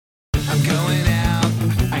I'm going out,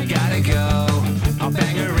 I gotta go. I'll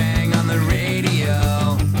bang a rang on the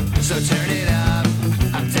radio. So turn it up,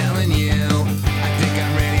 I'm telling you. I think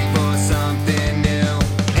I'm ready for something new.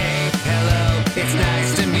 Hey, hello, it's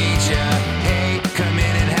nice to meet ya. Hey, come in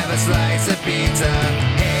and have a slice of pizza.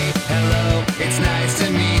 Hey, hello, it's nice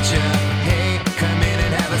to meet ya. Hey, come in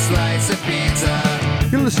and have a slice of pizza.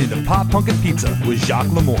 You're listening to Pop Punk and Pizza with Jacques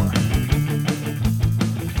Lamour.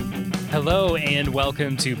 Hello and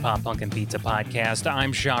welcome to Pop Punk and Pizza Podcast.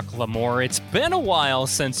 I'm Jacques Lamour. It's been a while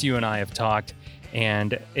since you and I have talked,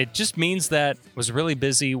 and it just means that I was really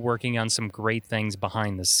busy working on some great things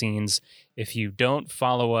behind the scenes. If you don't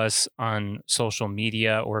follow us on social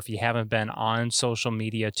media, or if you haven't been on social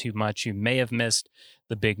media too much, you may have missed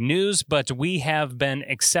the big news, but we have been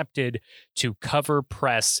accepted to cover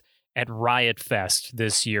press at Riot Fest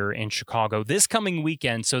this year in Chicago this coming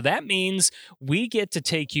weekend. So that means we get to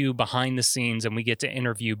take you behind the scenes and we get to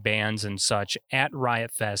interview bands and such at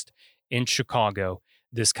Riot Fest in Chicago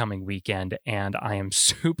this coming weekend. And I am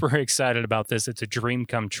super excited about this. It's a dream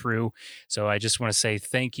come true. So I just want to say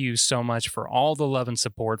thank you so much for all the love and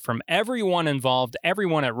support from everyone involved,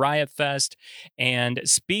 everyone at Riot Fest. And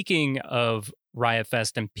speaking of Riot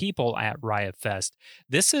Fest and people at Riot Fest,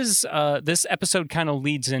 this episode kind of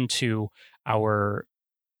leads into our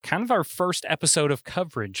first episode of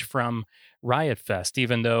coverage from Riot Fest,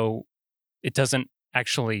 even though it doesn't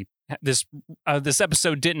actually this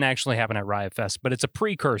episode didn't actually happen at Riot Fest, but it's a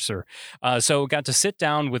precursor. So got to sit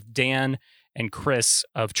down with Dan and Chris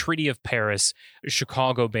of Treaty of Paris, a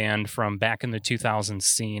Chicago band from back in the 2000s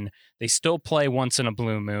scene. They still play once in a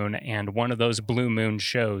blue moon, and one of those blue moon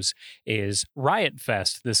shows is Riot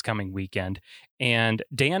Fest this coming weekend. And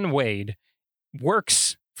Dan Wade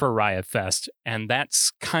works for Riot Fest, and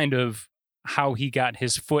that's kind of how he got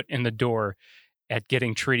his foot in the door at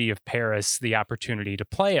getting Treaty of Paris the opportunity to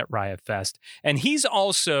play at Riot Fest. And he's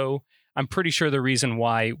also, I'm pretty sure, the reason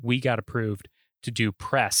why we got approved to do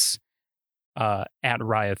press at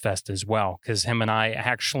Riot Fest as well, because him and I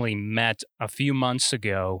actually met a few months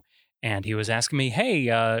ago, and he was asking me, hey,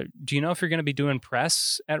 do you know if you're going to be doing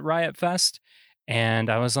press at Riot Fest? And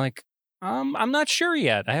I was like, I'm not sure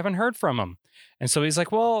yet. I haven't heard from him. And so he's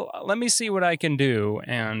like, well, let me see what I can do.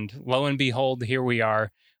 And lo and behold, here we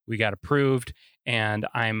are. We got approved. And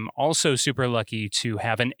I'm also super lucky to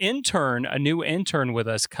have a new intern with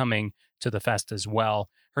us coming to the fest as well.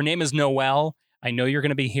 Her name is Noelle. I know you're going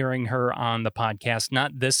to be hearing her on the podcast,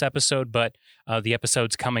 not this episode, but the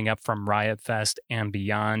episodes coming up from Riot Fest and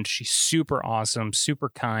beyond. She's super awesome, super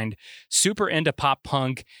kind, super into pop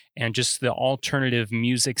punk and just the alternative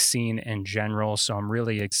music scene in general. So I'm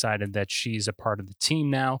really excited that she's a part of the team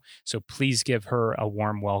now. So please give her a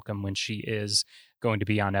warm welcome when she is going to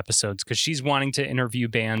be on episodes, because she's wanting to interview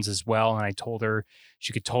bands as well. And I told her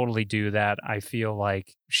she could totally do that. I feel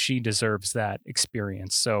like she deserves that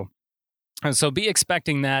experience. So be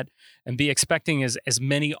expecting that, and be expecting as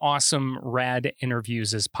many awesome, rad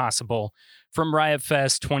interviews as possible from Riot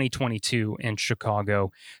Fest 2022 in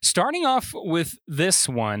Chicago. Starting off with this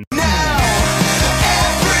one.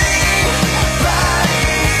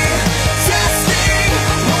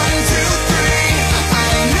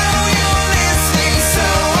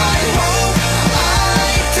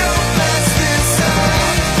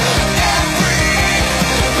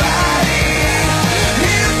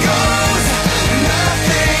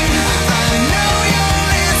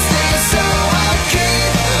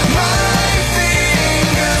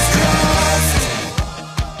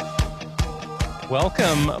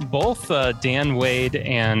 Welcome, both Dan Wade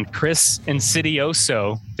and Chris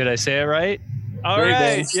Insidioso. Did I say it right? All Very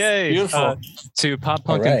right, nice. yay! Beautiful. To Pop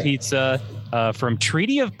Punk and Pizza from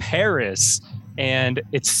Treaty of Paris, and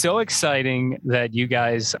it's so exciting that you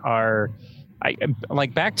guys are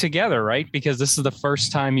back together, right? Because this is the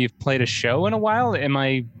first time you've played a show in a while. Am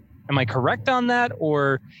I correct on that,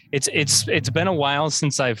 or it's been a while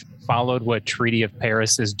since I've followed what Treaty of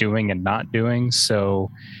Paris is doing and not doing?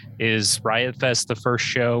 So, is Riot Fest the first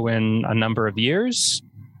show in a number of years?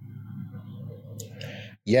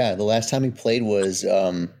 Yeah, the last time we played was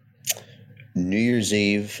New Year's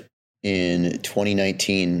Eve in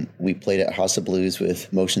 2019. We played at House of Blues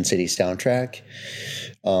with Motion City Soundtrack,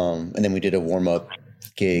 and then we did a warm-up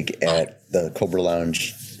gig at the Cobra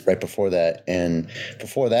Lounge right before that. And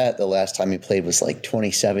before that, the last time we played was like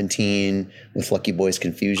 2017 with Lucky Boys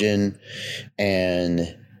Confusion,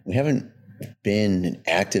 and we haven't been an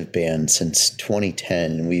active band since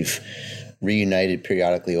 2010, and we've reunited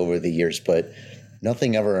periodically over the years, but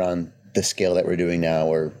nothing ever on the scale that we're doing now.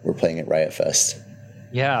 We're playing at Riot Fest.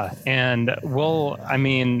 Yeah, and we'll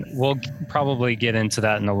probably get into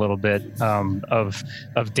that in a little bit, of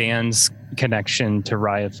Dan's connection to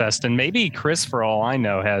Riot Fest, and maybe Chris, for all I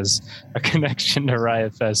know, has a connection to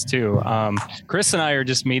Riot Fest too. Chris and I are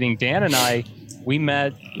just meeting. Dan and I, we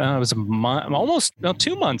met. It was almost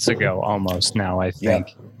 2 months ago, almost now, I think.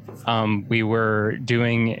 Yeah. We were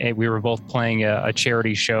both playing a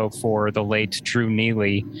charity show for the late Drew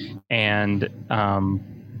Neely, and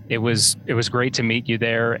it was great to meet you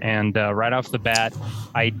there. And right off the bat,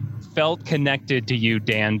 I felt connected to you,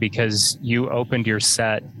 Dan, because you opened your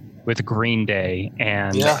set with Green Day,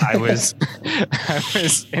 and I was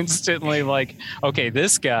instantly like, okay,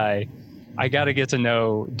 this guy, I got to get to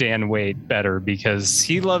know Dan Waite better because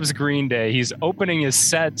he loves Green Day. He's opening his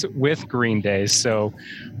set with Green Day, so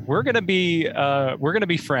we're gonna be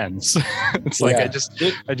friends. It's like I just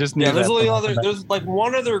knew there's that.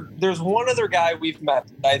 There's one other guy we've met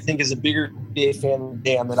that I think is a bigger Day fan than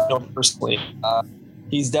Dan that I know personally.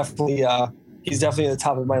 He's definitely at the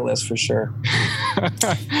top of my list for sure.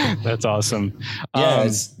 That's awesome. Yeah,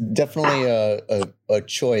 it's definitely a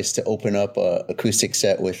choice to open up a acoustic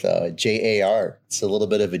set with JAR. It's a little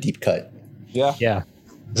bit of a deep cut. Yeah.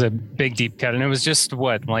 It's a big deep cut. And it was just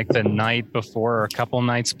like the night before or a couple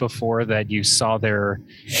nights before that you saw their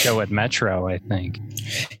show at Metro, I think.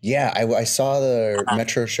 Yeah, I saw the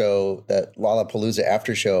Metro show, that Lollapalooza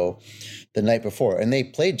after show, the night before, and they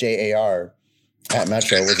played JAR at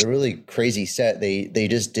Metro. It was a really crazy set. They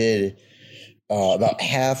just did about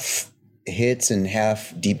half hits and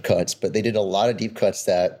half deep cuts, but they did a lot of deep cuts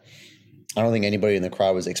that I don't think anybody in the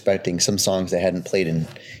crowd was expecting. Some songs they hadn't played in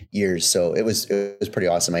years, so it was pretty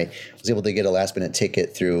awesome. I was able to get a last minute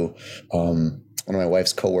ticket through one of my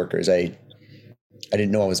wife's coworkers. I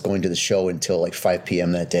didn't know I was going to the show until like 5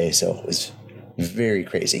 p.m. that day, so it was very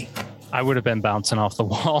crazy. I would have been bouncing off the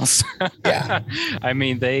walls. Yeah. I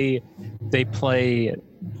mean, they play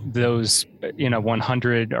those,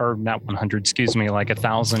 100 or not 100, excuse me, like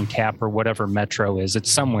 1,000 cap or whatever Metro is.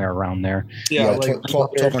 It's somewhere around there. Yeah, like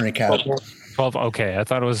 1,200 cap. 12. Okay. I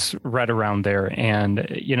thought it was right around there. And,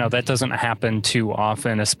 that doesn't happen too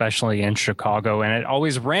often, especially in Chicago. And it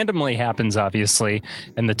always randomly happens, obviously,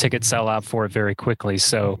 and the tickets sell out for it very quickly.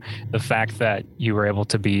 So the fact that you were able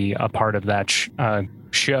to be a part of that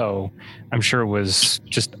show, I'm sure was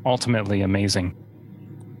just ultimately amazing.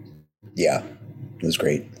 Yeah, it was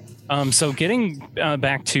great. So getting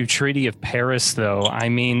back to Treaty of Paris, though, I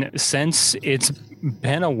mean, since it's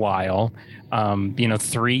been a while,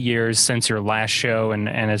 3 years since your last show, and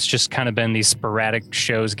it's just kind of been these sporadic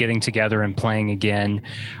shows getting together and playing again.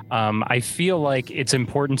 I feel like it's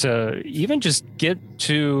important to even just go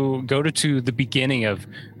to the beginning of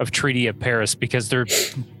Treaty of Paris, because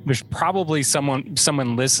there's probably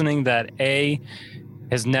someone listening that A,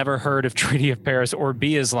 has never heard of Treaty of Paris, or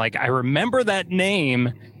B, is like, I remember that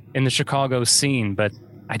name in the Chicago scene, but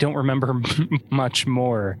I don't remember much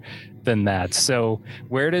more than that. So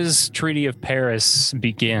where does Treaty of Paris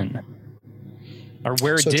begin? Or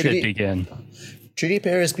where did it begin? Treaty of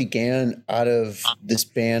Paris began out of this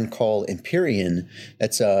band called Empyrean.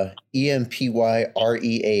 That's Empyrean.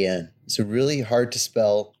 It's a really hard to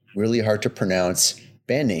spell, really hard to pronounce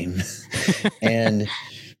band name. And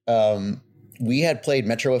we had played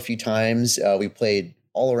Metro a few times. We played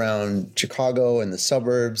all around Chicago and the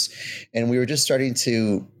suburbs, and we were just starting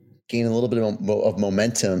to gain a little bit of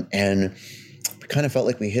momentum, and we kind of felt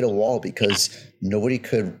like we hit a wall because nobody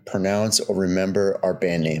could pronounce or remember our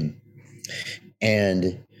band name.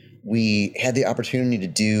 And we had the opportunity to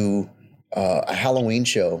do a Halloween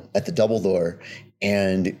show at the Double Door,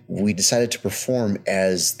 and we decided to perform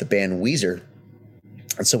as the band Weezer.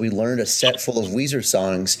 And so we learned a set full of Weezer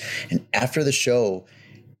songs, and after the show,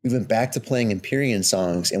 we went back to playing Empyrean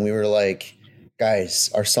songs, and we were like, guys,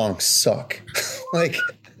 our songs suck. Like,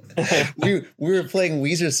 we were playing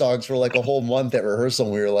Weezer songs for like a whole month at rehearsal,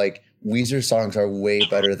 and we were like, Weezer songs are way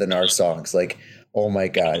better than our songs. Like, oh my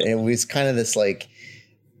God. And it was kind of this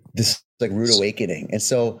rude awakening. And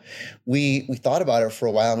so we thought about it for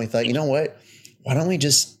a while, and we thought, you know what? Why don't we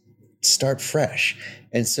just start fresh?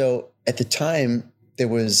 And so at the time, there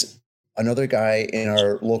was another guy in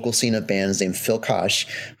our local scene of bands named Phil Kosh,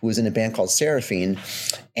 who was in a band called Seraphine,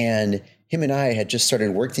 and him and I had just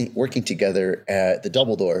started working together at the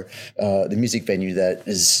Double Door, the music venue that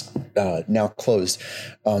is now closed.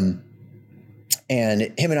 And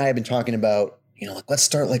him and I have been talking about, let's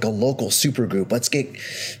start like a local super group. Let's get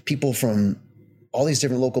people from all these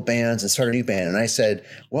different local bands and start a new band. And I said,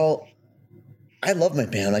 well, I love my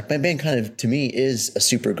band. Like, my band kind of, to me, is a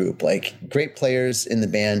super group, like great players in the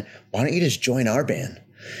band. Why don't you just join our band?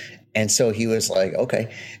 And so he was like,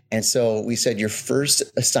 okay. And so we said, your first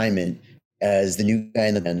assignment as the new guy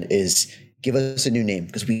in the band is give us a new name,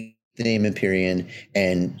 because we the name Empyrean,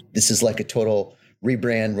 and this is like a total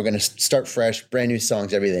rebrand. We're going to start fresh, brand new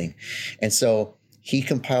songs, everything. And so he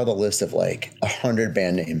compiled a list of like 100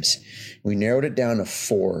 band names. We narrowed it down to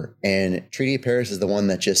 4, and Treaty of Paris is the one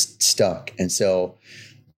that just stuck. And so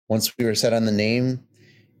once we were set on the name,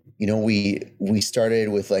 you know, we started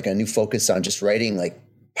with like a new focus on just writing like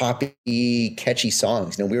poppy, catchy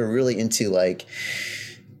songs. You know, we were really into like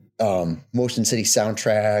Motion City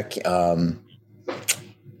Soundtrack,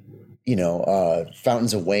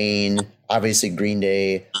 Fountains of Wayne, obviously Green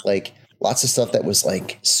Day, like lots of stuff that was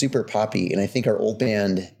like super poppy. And I think our old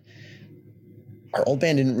band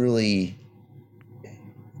didn't really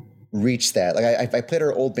reach that. Like I played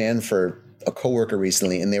our old band for a coworker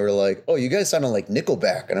recently, and they were like, "Oh, you guys sounded like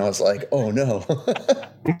Nickelback," and I was like, "Oh no."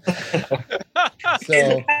 So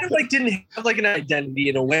it kind of like didn't have like an identity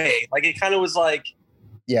in a way. Like it kind of was like,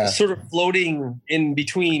 yeah, sort of floating in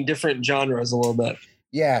between different genres a little bit.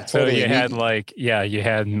 Yeah, totally. So you had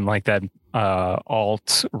that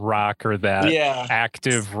alt rock or that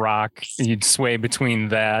active rock. You'd sway between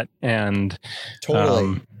that and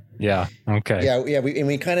totally. Yeah. Okay. Yeah.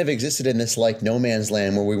 We kind of existed in this like no man's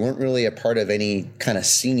land where we weren't really a part of any kind of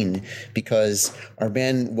scene, because our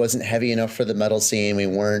band wasn't heavy enough for the metal scene. We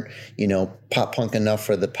weren't, pop punk enough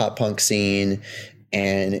for the pop punk scene,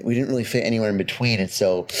 and we didn't really fit anywhere in between. And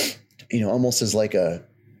so, almost as like a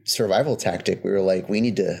survival tactic, we were like, we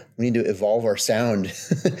need to evolve our sound.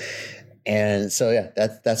 And so, yeah,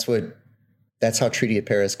 that's how Treaty of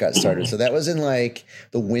Paris got started. So that was in like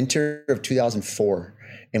the winter of 2004.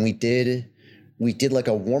 And we did like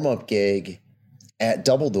a warm-up gig at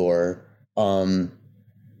Double Door,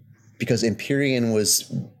 because Empyrean was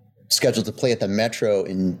scheduled to play at the Metro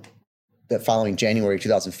in the following January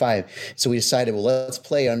 2005. So we decided, well, let's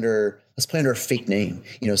play under a fake name,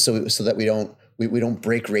 so that we don't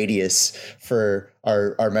break radius for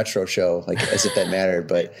our Metro show, like as if that mattered.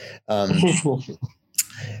 But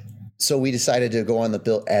so we decided to go on the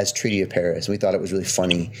bill as Treaty of Paris. We thought it was really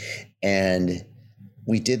funny, and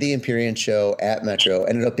we did the Empyrean show at Metro.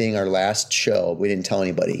 Ended up being our last show. We didn't tell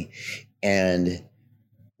anybody. And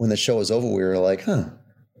when the show was over, we were like, kind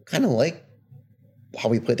of like how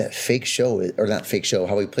we played that fake show, or not fake show,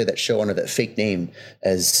 how we played that show under that fake name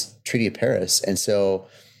as Treaty of Paris. And so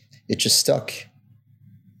it just stuck.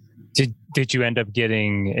 Did you end up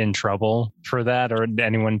getting in trouble for that, or did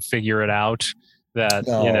anyone figure it out that,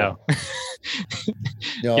 No,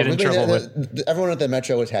 get in trouble everyone at the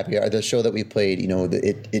Metro was happy. The show that we played,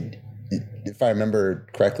 if I remember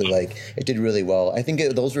correctly, like it did really well. I think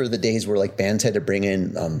those were the days where like bands had to bring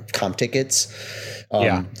in comp tickets.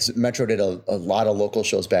 So Metro did a lot of local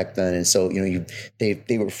shows back then, and so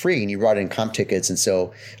they were free, and you brought in comp tickets, and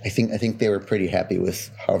so I think they were pretty happy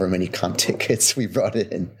with however many comp tickets we brought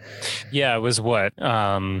in. Yeah, it was what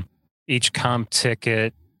each comp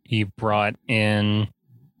ticket you brought in,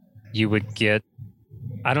 you would get.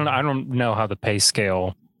 I don't know how the pay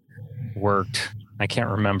scale worked. I can't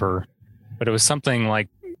remember, but it was something like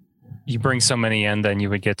you bring so many in, then you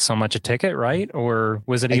would get so much a ticket, right? Or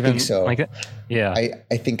was it even I think so. like that? Yeah.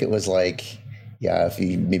 I think it was like, if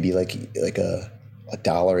you maybe like a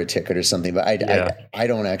 $1 a ticket or something, but I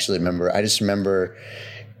don't actually remember. I just remember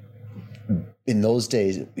in those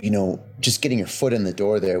days, just getting your foot in the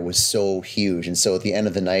door there was so huge. And so at the end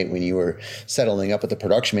of the night, when you were settling up with the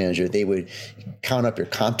production manager, they would count up your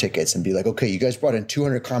comp tickets and be like, okay, you guys brought in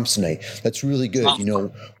 200 comps tonight. That's really good.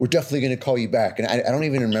 We're definitely going to call you back. And I don't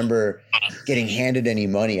even remember getting handed any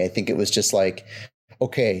money. I think it was just like,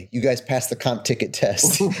 okay, you guys passed the comp ticket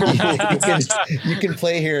test. you can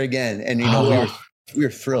play here again. And, we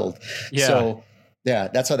were thrilled. Yeah. So yeah,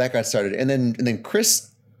 that's how that got started. And then Chris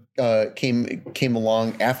came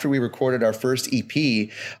along after we recorded our first EP.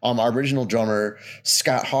 Our original drummer,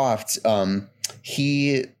 Scott Hoft,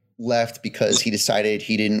 he left because he decided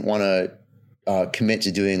he didn't want to commit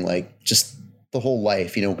to doing like just the whole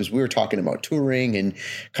life, because we were talking about touring and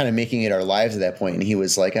kind of making it our lives at that point. And he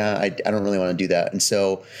was like, I don't really want to do that. And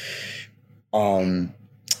so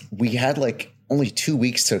we had like only 2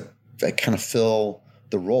 weeks to like kind of fill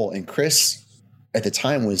the role. And Chris at the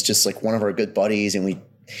time was just like one of our good buddies. And we,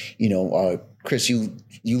 Chris, you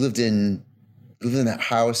lived in that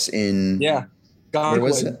house in Where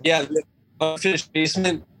was it? Yeah, the unfinished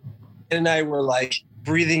basement. And I were like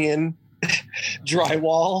breathing in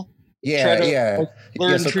drywall.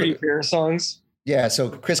 Learn Treaty of Paris songs. Yeah, so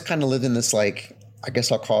Chris kind of lived in this like, I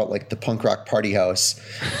guess I'll call it like the punk rock party house.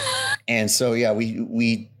 And so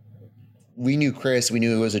we knew Chris, we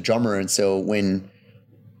knew he was a drummer, and so when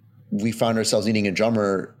we found ourselves needing a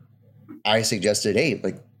drummer, I suggested, hey,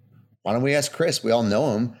 like, why don't we ask Chris? We all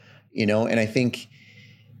know him, you know? And I think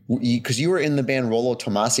because you were in the band Rollo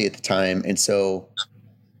Tomasi at the time. And so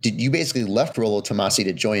you basically left Rollo Tomasi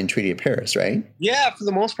to join Treaty of Paris, right? Yeah, for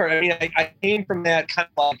the most part. I mean, I came from that kind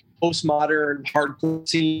of like postmodern hardcore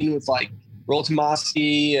scene with like Rollo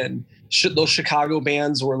Tomasi and those Chicago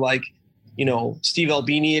bands were like, you know, Steve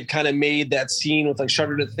Albini had kind of made that scene with like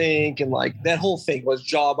Shudder to Think, and like that whole thing was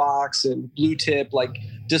Jawbox and Blue Tip, like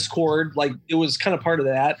Discord, like it was kind of part of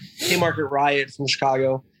that. Haymarket Riot from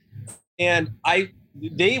Chicago. And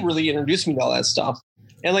they really introduced me to all that stuff.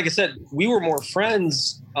 And like I said, we were more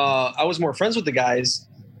friends. I was more friends with the guys.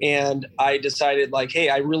 And I decided like, hey,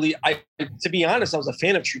 to be honest, I was a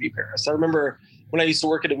fan of Treaty Paris. I remember when I used to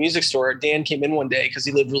work at a music store, Dan came in one day because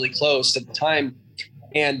he lived really close at the time.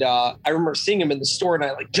 And I remember seeing him in the store and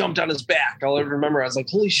I like jumped on his back. I'll ever remember. I was like,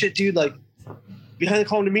 holy shit, dude, like Behind the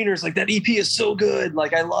Calm Demeanors, like that EP is so good.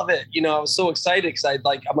 Like, I love it. You know, I was so excited because I'm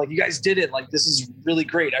like, you guys did it. Like, this is really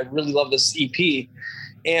great. I really love this EP.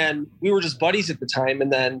 And we were just buddies at the time.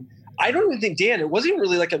 And then I don't even think, Dan, it wasn't even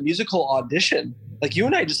really like a musical audition. Like you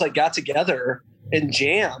and I just like got together and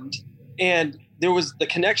jammed, and the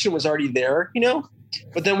connection was already there, you know?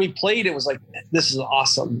 But then we played, it was like, this is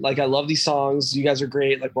awesome. Like, I love these songs. You guys are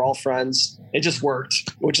great. Like, we're all friends. It just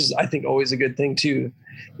worked, which is, I think, always a good thing too.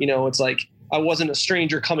 You know, it's like, I wasn't a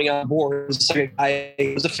stranger coming on board. It was like I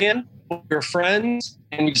was a fan. We were friends,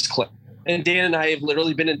 and we just clicked. And Dan and I have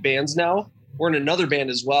literally been in bands now. We're in another band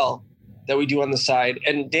as well that we do on the side.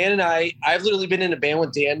 And Dan and I've literally been in a band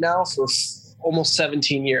with Dan now for almost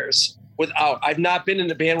 17 years. I've not been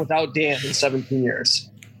in a band without Dan in 17 years.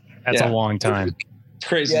 That's a long time. It's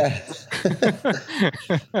crazy. Yeah.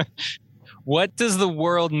 What does the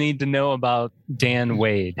world need to know about Dan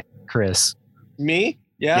Wade, Chris? Me?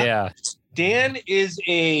 Yeah. Yeah. Dan is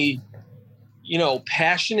a, you know,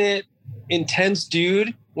 passionate, intense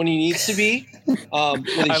dude when he needs to be. I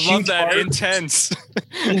love that. Heart. Intense.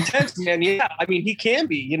 Intense, man. Yeah. I mean, he can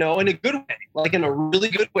be, you know, in a good way, like in a really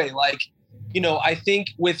good way. Like, you know, I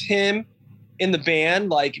think with him in the band,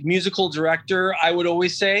 like musical director, I would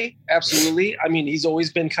always say, absolutely. I mean, he's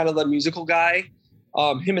always been kind of the musical guy.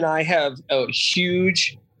 Him and I have a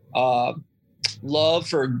huge love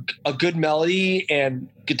for a good melody and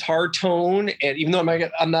guitar tone. And even though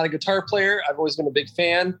I'm not a guitar player, I've always been a big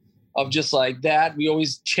fan of just like that. We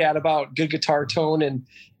always chat about good guitar tone and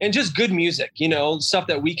just good music, you know, stuff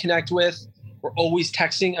that we connect with. We're always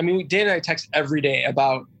texting. I mean, Dan and I text every day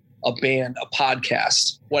about a band, a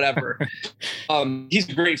podcast, whatever. He's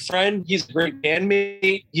a great friend. He's a great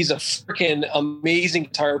bandmate. He's a freaking amazing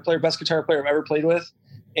guitar player, best guitar player I've ever played with.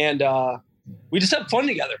 And we just have fun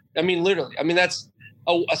together. I mean, literally. I mean, that's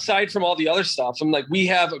aside from all the other stuff. I'm like, we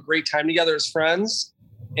have a great time together as friends,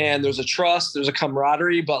 and there's a trust, there's a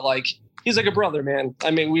camaraderie, but like, he's like a brother, man.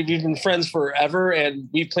 I mean, we've been friends forever, and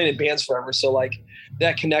we've played in bands forever. So like,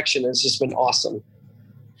 that connection has just been awesome.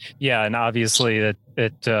 Yeah, and obviously it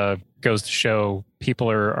goes to show people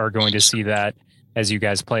are going to see that as you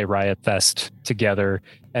guys play Riot Fest together,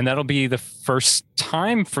 and that'll be the first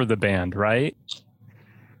time for the band, right?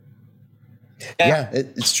 Yeah,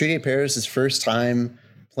 it's Treaty of Paris' first time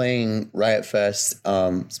playing Riot Fest.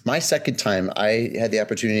 It's my second time. I had the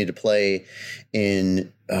opportunity to play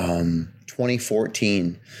in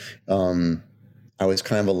 2014. I was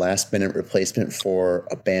kind of a last-minute replacement for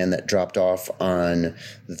a band that dropped off on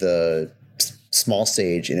the small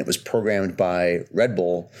stage, and it was programmed by Red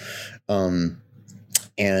Bull.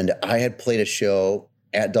 And I had played a show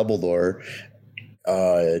at Double Door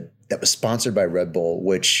that was sponsored by Red Bull,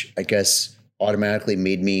 which I guess automatically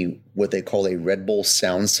made me what they call a Red Bull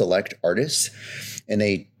Sound Select artist. And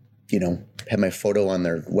they, you know, had my photo on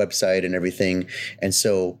their website and everything. And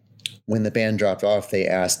so when the band dropped off, they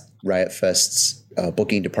asked Riot Fest's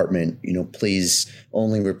booking department, you know, please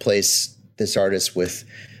only replace this artist with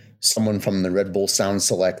someone from the Red Bull Sound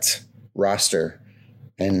Select roster.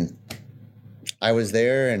 And I was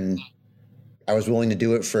there, and I was willing to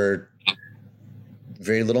do it for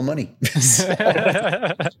very little money.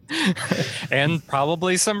 And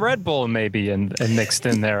probably some Red Bull maybe and mixed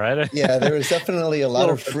in there, right? Yeah, there was definitely a lot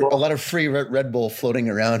of free Red Bull floating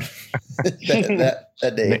around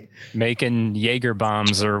that day. Making Jaeger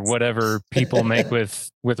bombs or whatever people make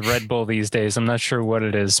with Red Bull these days. I'm not sure what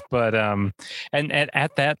it is, but and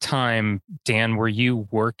at that time, Dan, were you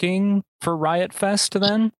working for Riot Fest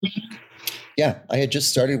then? Yeah, I had just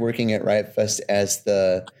started working at Riot Fest as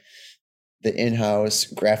the in-house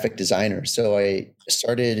graphic designer. So I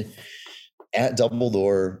started at Double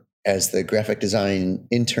Door as the graphic design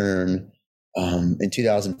intern in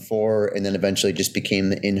 2004, and then eventually just became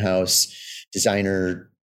the in-house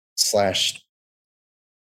designer slash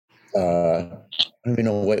I don't even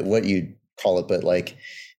know what you'd call it, but like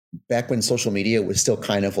back when social media was still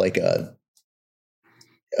kind of like a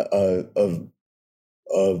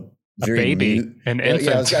very baby, new, an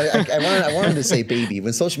yeah, infant. I wanted to say baby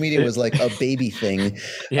when social media was like a baby thing.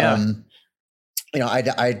 Yeah.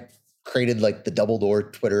 I created like the Double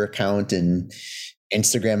Door Twitter account and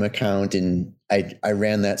Instagram account, and I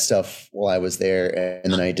ran that stuff while I was there,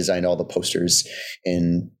 and then I designed all the posters.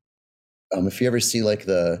 And if you ever see like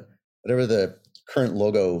whatever the current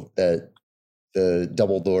logo that the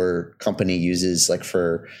Double Door company uses like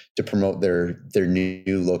to promote their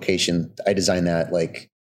new location, I designed that like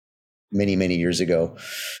many years ago.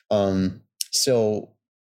 So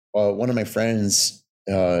one of my friends,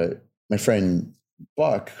 my friend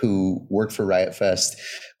Buck, who worked for Riot Fest,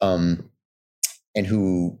 and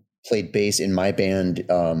who played bass in my band,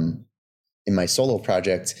 in my solo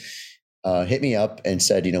project, hit me up and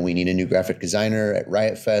said, we need a new graphic designer at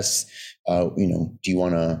Riot Fest. Do you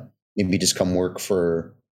want to maybe just come work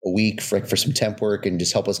for a week for some temp work and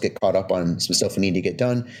just help us get caught up on some stuff we need to get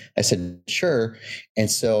done? I said, sure. And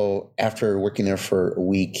so after working there for a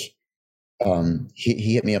week,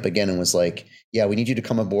 he hit me up again and was like, yeah, we need you to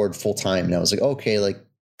come aboard full time. And I was like, okay, like,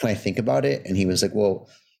 can I think about it? And he was like, well,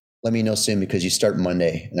 let me know soon because you start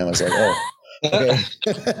Monday. And I was like, oh, okay.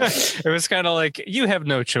 It was kind of like, you have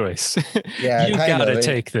no choice. Yeah, you got to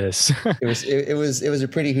take this. It was a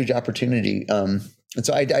pretty huge opportunity. And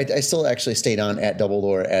so I still actually stayed on at Double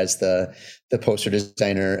Door as the poster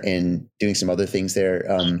designer and doing some other things there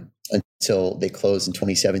until they closed in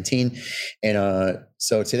 2017. And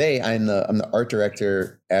so today I'm the art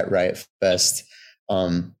director at Riot Fest.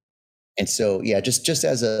 And so yeah, just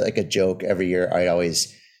as a joke, every year I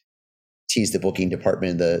always tease the booking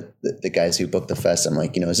department, the guys who book the fest. I'm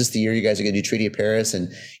like, is this the year you guys are going to do Treaty of Paris? And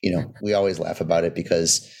we always laugh about it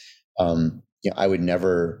because I would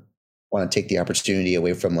never want to take the opportunity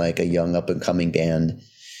away from like a young up and coming band.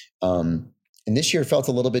 And this year felt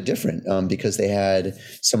a little bit different because they had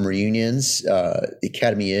some reunions. The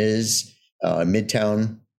Academy is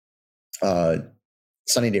Midtown,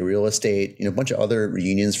 Sunny Day Real Estate, a bunch of other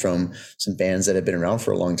reunions from some bands that have been around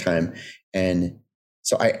for a long time. And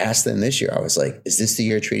so I asked them this year, I was like, is this the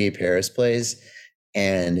year Treaty of Paris plays?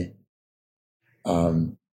 And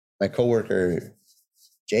my coworker,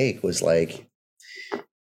 Jake, was like,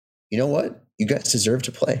 you know what? You guys deserve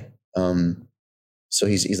to play. So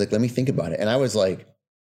he's like, let me think about it. And I was like,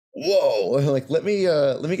 whoa, like, let me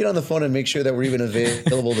get on the phone and make sure that we're even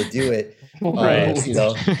available to do it. Right.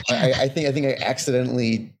 I think I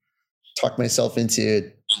accidentally talked myself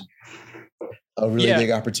into a really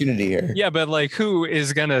big opportunity here. Yeah, but like, who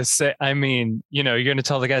is gonna say? I mean, you're gonna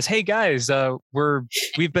tell the guys, "Hey guys,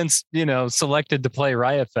 we've been selected to play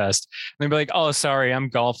Riot Fest," and they'll be like, "Oh, sorry, I'm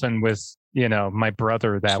golfing with my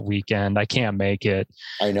brother that weekend. I can't make it."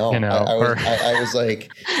 I know. I was like,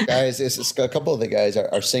 guys, it's a couple of the guys,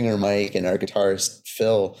 our singer Mike and our guitarist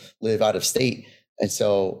Phil, live out of state, and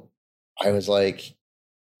so I was like,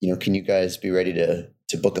 can you guys be ready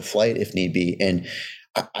to book a flight if need be? And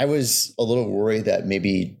I was a little worried that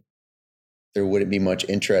maybe there wouldn't be much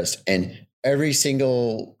interest. And every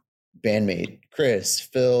single bandmate, Chris,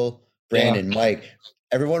 Phil, Brandon, Mike,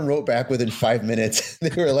 everyone wrote back within 5 minutes. They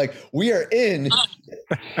were like, we are in.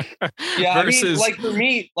 Yeah. Versus... I mean, like for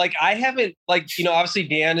me, like I haven't obviously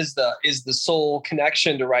Dan is the sole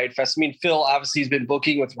connection to Riot Fest. I mean, Phil obviously has been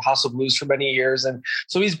booking with House of Blues for many years. And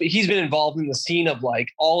so he's been involved in the scene of like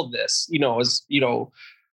all of this,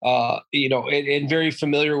 and very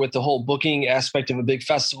familiar with the whole booking aspect of a big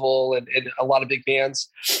festival and a lot of big bands.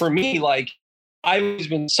 For me, like I've always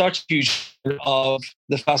been such a huge fan of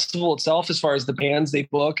the festival itself as far as the bands they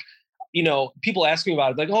book. People ask me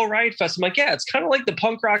about it, like, oh, Riot Fest. I'm like, yeah, it's kind of like the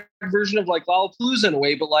punk rock version of like Lollapalooza in a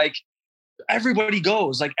way, but like everybody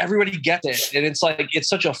goes, like everybody gets it. And it's like, it's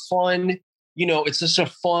such a fun, it's just a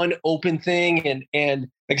fun, open thing. And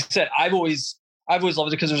like I said, I've always loved it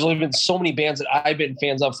because there's only been so many bands that I've been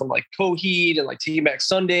fans of, from like Coheed and like Taking Back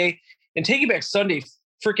Sunday. And Taking Back Sunday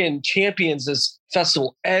freaking champions this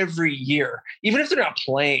festival every year. Even if they're not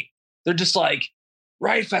playing, they're just like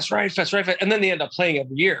Riot Fest. And then they end up playing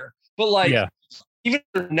every year. But like, even if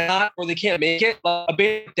they're not, or they can't make it, a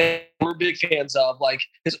band that we're big fans of, like,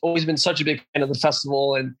 has always been such a big fan of the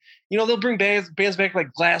festival. And, they'll bring bands back like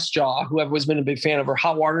Glassjaw, who I've always been a big fan of, or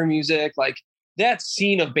Hot Water Music, like that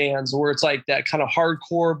scene of bands where it's like that kind of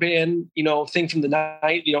hardcore band, thing from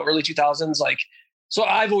the early 2000s. Like So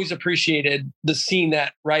I've always appreciated the scene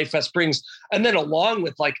that Riot Fest brings. And then along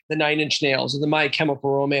with like the Nine Inch Nails or the My Chemical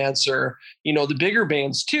Romance or, the bigger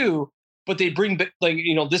bands too, but they bring like,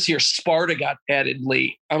 this year Sparta got added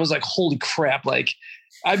late. I was like, holy crap. Like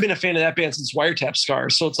I've been a fan of that band since Wiretap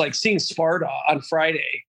Scars. So it's like seeing Sparta on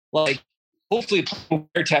Friday, like hopefully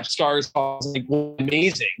Wiretap Scars was like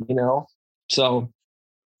amazing, So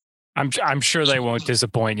I'm sure they won't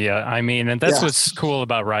disappoint you. I mean, and that's what's cool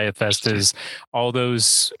about Riot Fest is all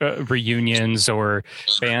those reunions or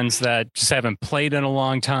bands that just haven't played in a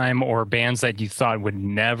long time or bands that you thought would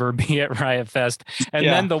never be at Riot Fest. And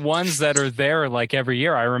then the ones that are there like every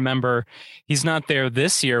year. I remember he's not there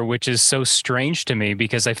this year, which is so strange to me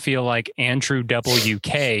because I feel like Andrew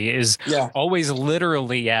WK is always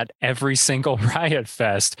literally at every single Riot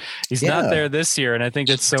Fest. He's not there this year. And I think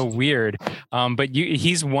it's so weird. But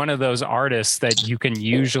he's one of those artists that you can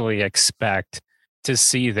usually expect to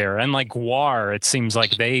see there. And like War, it seems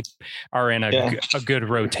like they are in a good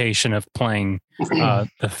rotation of playing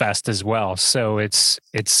the fest as well. So it's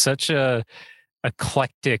such a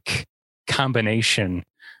eclectic combination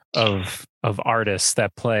of artists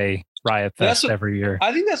that play Riot Fest every year.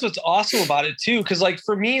 I think that's what's awesome about it too. Cause like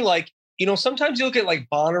for me, like, sometimes you look at like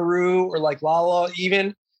Bonnaroo or like Lala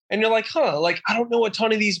even, and you're like, like, I don't know a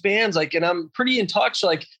ton of these bands. Like, and I'm pretty in touch.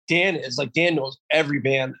 Like Dan knows every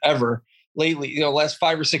band ever lately, last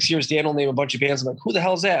 5 or 6 years, Dan will name a bunch of bands. I'm like, who the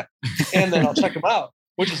hell is that? And then I'll check them out,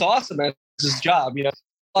 which is awesome. That's his job,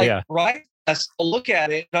 right. I'll look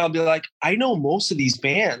at it and I'll be like, I know most of these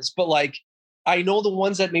bands, but like, I know the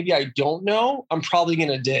ones that maybe I don't know, I'm probably going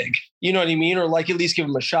to dig, you know what I mean? Or like, at least give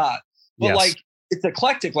them a shot. But like, it's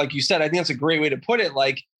eclectic. Like you said, I think that's a great way to put it.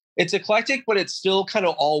 Like, it's eclectic, but it still kind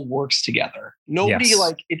of all works together. Nobody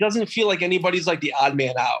like, it doesn't feel like anybody's like the odd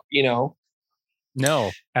man out,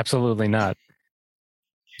 No, absolutely not.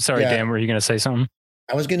 Sorry, Dan, were you going to say something?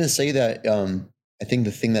 I was going to say that I think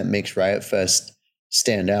the thing that makes Riot Fest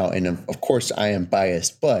stand out, and of course I am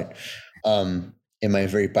biased, but in my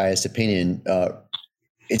very biased opinion,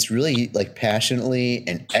 it's really like passionately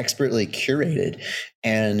and expertly curated.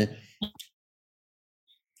 And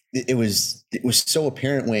it was so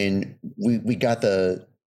apparent when we got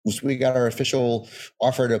our official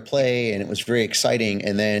offer to play, and it was very exciting.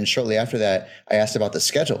 And then shortly after that, I asked about the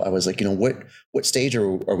schedule. I was like, what stage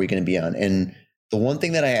are we going to be on? And the one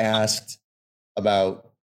thing that I asked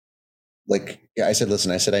about, I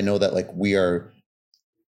said, I know that like we are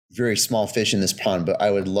very small fish in this pond, but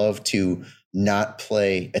I would love to not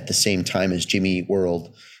play at the same time as Jimmy Eat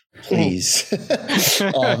World. Please.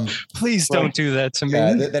 Please don't do that to me.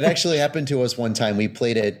 That actually happened to us one time. We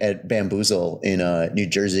played at Bamboozle in New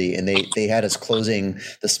Jersey, and they had us closing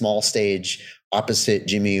the small stage opposite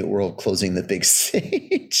Jimmy Eat World, closing the big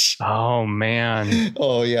stage. Oh man.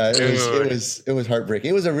 Oh yeah. It was heartbreaking.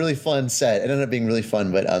 It was a really fun set. It ended up being really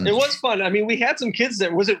fun, but it was fun. I mean, we had some kids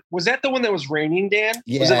there. Was that the one that was raining, Dan?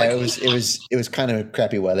 Yeah, it was kind of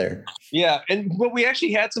crappy weather. Yeah, but we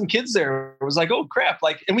actually had some kids there. It was like, oh crap!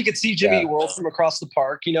 Like, and we could see Jimmy Eat World from across the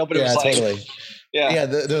park, but it was like, totally. Yeah.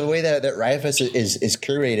 The way that Riot Fest is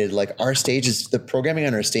curated, like our stages, the programming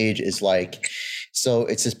on our stage is like, so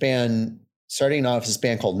it's this band. Starting off, this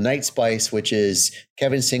band called Night Spice, which is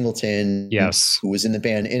Kevin Singleton, who was in the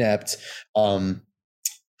band Inept,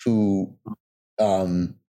 who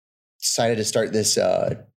decided to start this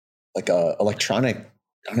like a electronic,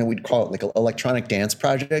 I don't know, we'd call it like an electronic dance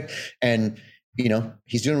project, and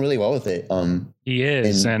he's doing really well with it. He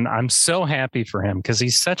is, and I'm so happy for him because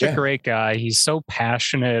he's such a great guy. He's so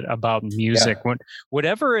passionate about music.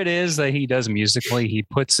 Whatever it is that he does musically, he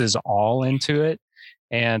puts his all into it.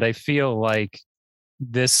 And I feel like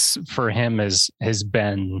this for him has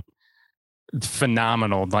been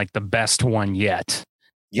phenomenal, like the best one yet.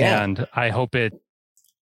 Yeah. And I hope it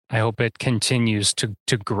continues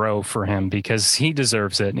to grow for him because he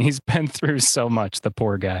deserves it. And he's been through so much, the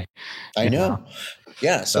poor guy. I know.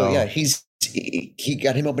 Yeah. So he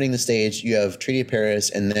got him opening the stage. You have Treaty of Paris,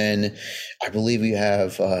 and then I believe you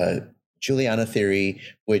have Juliana Theory,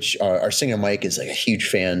 which our singer Mike is like a huge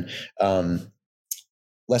fan.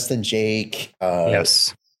 Less Than Jake,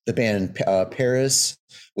 the band Paris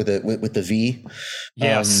with the V.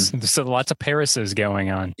 Yes, so lots of Parises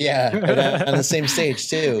going on. Yeah, on the same stage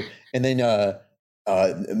too. And then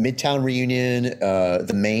Midtown Reunion,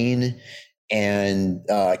 the Main, and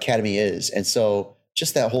Academy Is. And so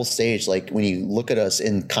just that whole stage, like when you look at us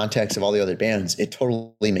in context of all the other bands, it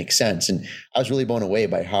totally makes sense. And I was really blown away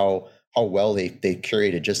by how well they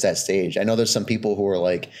curated just that stage. I know there's some people who are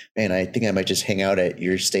like, man, I think I might just hang out at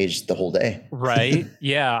your stage the whole day. Right.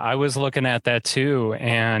 Yeah. I was looking at that too.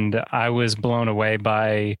 And I was blown away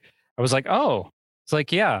I was like, oh, It's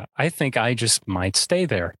like, yeah, I think I just might stay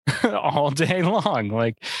there all day long.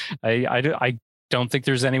 Like, I don't think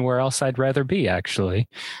there's anywhere else I'd rather be, actually.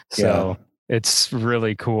 So it's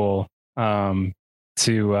really cool to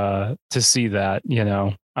see that,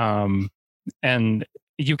 and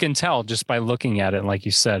you can tell just by looking at it. Like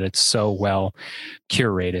you said, it's so well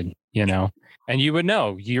curated, and you would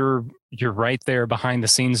know you're right there behind the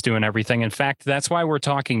scenes doing everything. In fact, that's why we're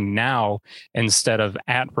talking now instead of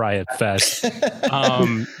at Riot Fest,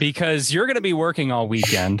 because you're going to be working all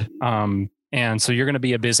weekend. And so you're going to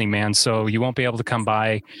be a busy man. So you won't be able to come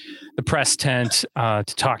by the press tent to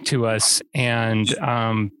talk to us. And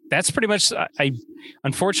that's pretty much,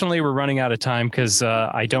 unfortunately, we're running out of time because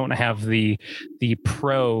I don't have the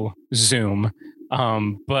pro Zoom.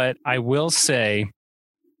 But I will say,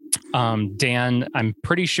 Dan, I'm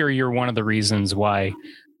pretty sure you're one of the reasons why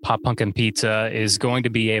Pop Punkin' Pizza is going to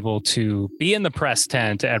be able to be in the press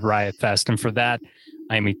tent at Riot Fest. And for that,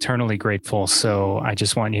 I'm eternally grateful. So I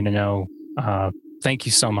just want you to know, thank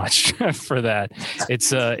you so much for that.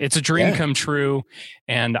 It's a dream come true,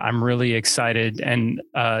 and I'm really excited and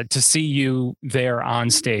to see you there on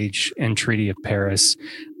stage in Treaty of Paris,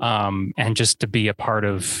 and just to be a part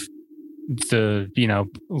of the a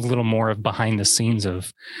little more of behind the scenes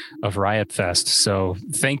of Riot Fest. So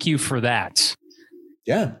thank you for that.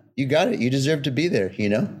 Yeah, you got it. You deserve to be there.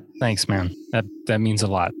 Thanks, man. That means a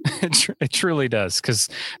lot. It truly does, because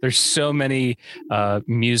there's so many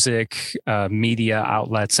music media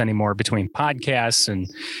outlets anymore, between podcasts and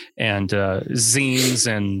zines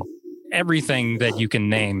and everything that you can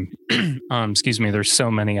name. Excuse me. There's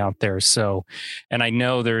so many out there. So, and I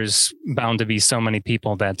know there's bound to be so many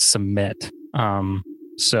people that submit.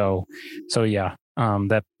 So yeah.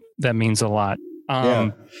 That means a lot.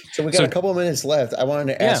 So we got a couple of minutes left. I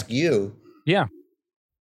wanted to ask you. Yeah.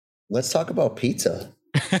 Let's talk about pizza.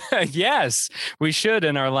 Yes, we should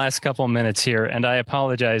in our last couple minutes here. And I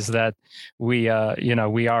apologize that we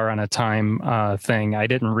are on a time thing. I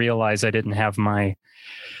didn't realize I didn't have my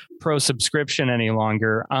pro subscription any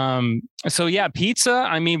longer. So yeah, pizza.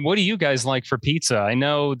 I mean, what do you guys like for pizza? I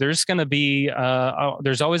know there's going to be,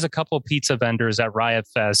 there's always a couple of pizza vendors at Riot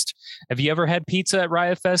Fest. Have you ever had pizza at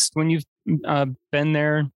Riot Fest when you've been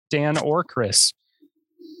there, Dan or Chris?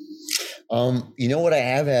 What I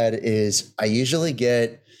have had is I usually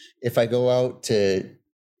get, if I go out to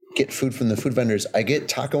get food from the food vendors, I get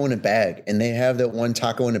taco in a bag, and they have that one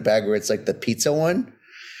taco in a bag where it's like the pizza one.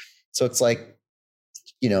 So it's like,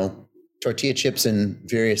 tortilla chips and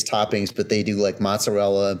various toppings, but they do like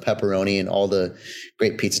mozzarella and pepperoni and all the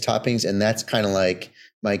great pizza toppings. And that's kind of like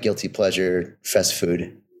my guilty pleasure fast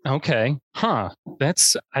food. Okay. Huh.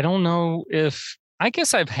 I don't know if, I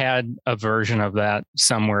guess I've had a version of that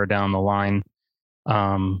somewhere down the line.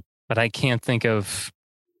 But I can't think of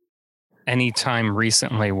any time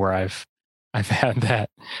recently where I've had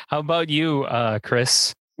that. How about you,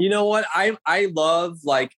 Chris? You know what? I love,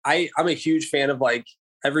 like, I'm a huge fan of, like,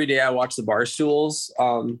 every day I watch the Barstools,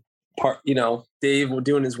 Dave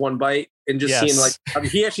doing his one bite and just seeing, like,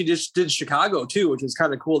 he actually just did Chicago too, which was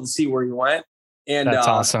kind of cool to see where he went. And that's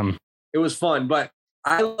awesome. It was fun, but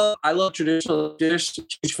I love traditional dish,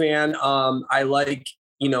 huge fan. I like,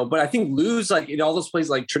 but I think Lou's, like, in all those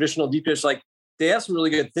places, like traditional deep dish, like they have some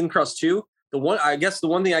really good thin crust too. The one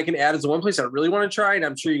thing I can add is the one place I really want to try, and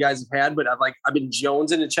I'm sure you guys have had, but I've been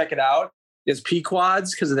jonesing to check it out, is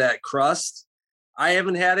Pequod's, because of that crust. I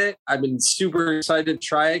haven't had it. I've been super excited to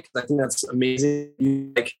try it because I think that's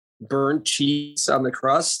amazing. Like burnt cheese on the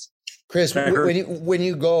crust. Chris, when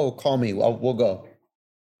you go, call me. We'll go.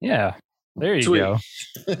 Yeah, there you go.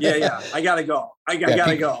 Yeah. I gotta go. I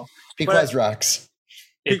gotta go. Pequod's rocks.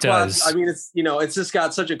 It does. I mean, it's just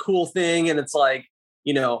got such a cool thing, and it's like,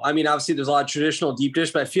 obviously there's a lot of traditional deep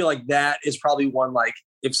dish, but I feel like that is probably one, like,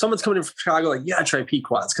 if someone's coming in from Chicago, like, yeah, try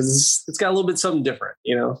Pequod's, because it's got a little bit something different,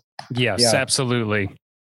 Yes, absolutely.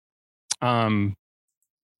 Well,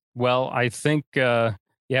 I think, we're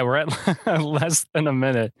at less than a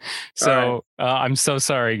minute. So I'm so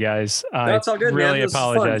sorry, guys. That's all good, really man.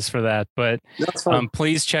 apologize for that. But that's fun.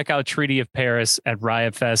 Please check out Treaty of Paris at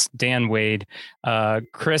Riot Fest. Dan Wade,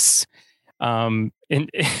 Chris, Insidioso,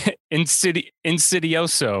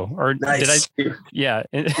 or nice. did I? Yeah.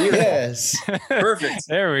 Yes. Perfect.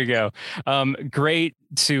 There we go. Great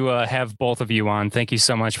to have both of you on. Thank you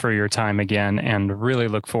so much for your time again, and really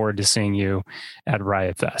look forward to seeing you at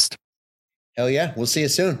Riot Fest. Hell yeah. We'll see you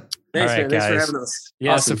soon. Thanks, right, man. Thanks guys. for having us.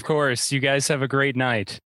 Yes, Awesome. of course. You guys have a great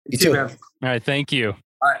night. You too, man. All right. Thank you.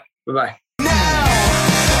 All right. Bye-bye.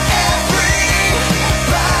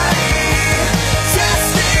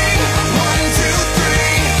 Testing 1, 2, 3.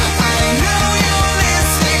 I know you're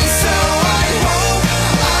listening, so I hope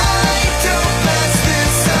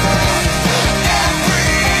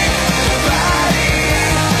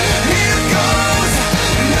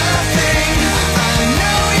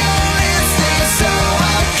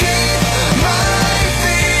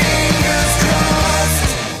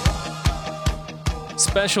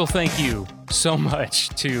special thank you so much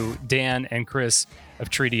to Dan and Chris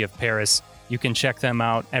of Treaty of Paris. You can check them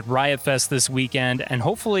out at Riot Fest this weekend and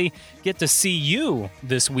hopefully get to see you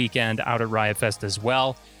this weekend out at Riot Fest as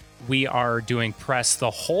well. We are doing press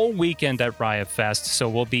the whole weekend at Riot Fest, so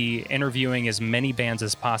we'll be interviewing as many bands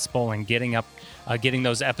as possible and getting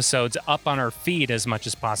those episodes up on our feed as much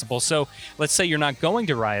as possible. So let's say you're not going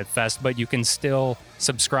to Riot Fest, but you can still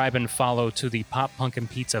subscribe and follow to the Pop Punk and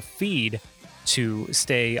Pizza feed to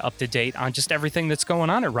stay up to date on just everything that's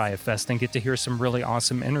going on at Riot Fest and get to hear some really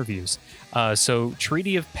awesome interviews. So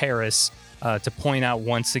Treaty of Paris, to point out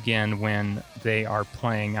once again when they are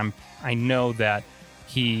playing, I know that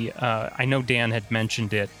I know Dan had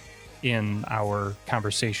mentioned it in our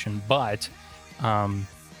conversation, but for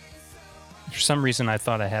some reason I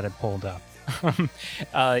thought I had it pulled up.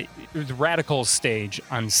 The Radical stage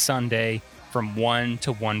on Sunday from 1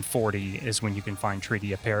 to 1:40 is when you can find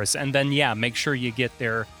Treaty of Paris. And then, make sure you get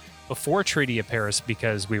there before Treaty of Paris,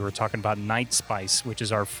 because we were talking about Night Spice, which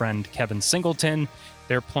is our friend Kevin Singleton.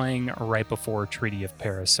 They're playing right before Treaty of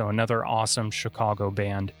Paris. So another awesome Chicago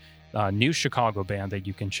band. New Chicago band that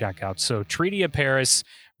you can check out. So Treaty of Paris,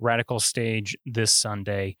 Radical stage this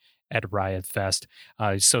Sunday at Riot Fest.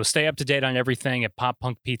 So stay up to date on everything at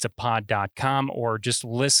poppunkpizzapod.com, or just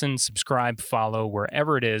listen, subscribe, follow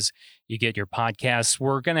wherever it is you get your podcasts.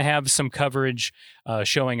 We're going to have some coverage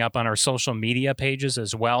showing up on our social media pages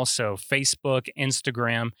as well. So Facebook,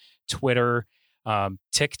 Instagram, Twitter,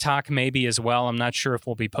 TikTok maybe as well. I'm not sure if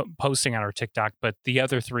we'll be posting on our TikTok, but the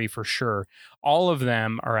other three for sure. All of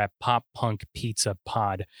them are at Pop Punk Pizza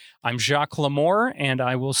Pod. I'm Jacques Lamour, and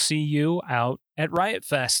I will see you out at Riot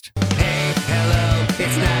Fest. Hey, hello,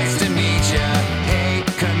 it's nice to meet ya. Hey,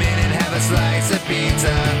 come in and have a slice of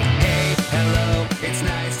pizza.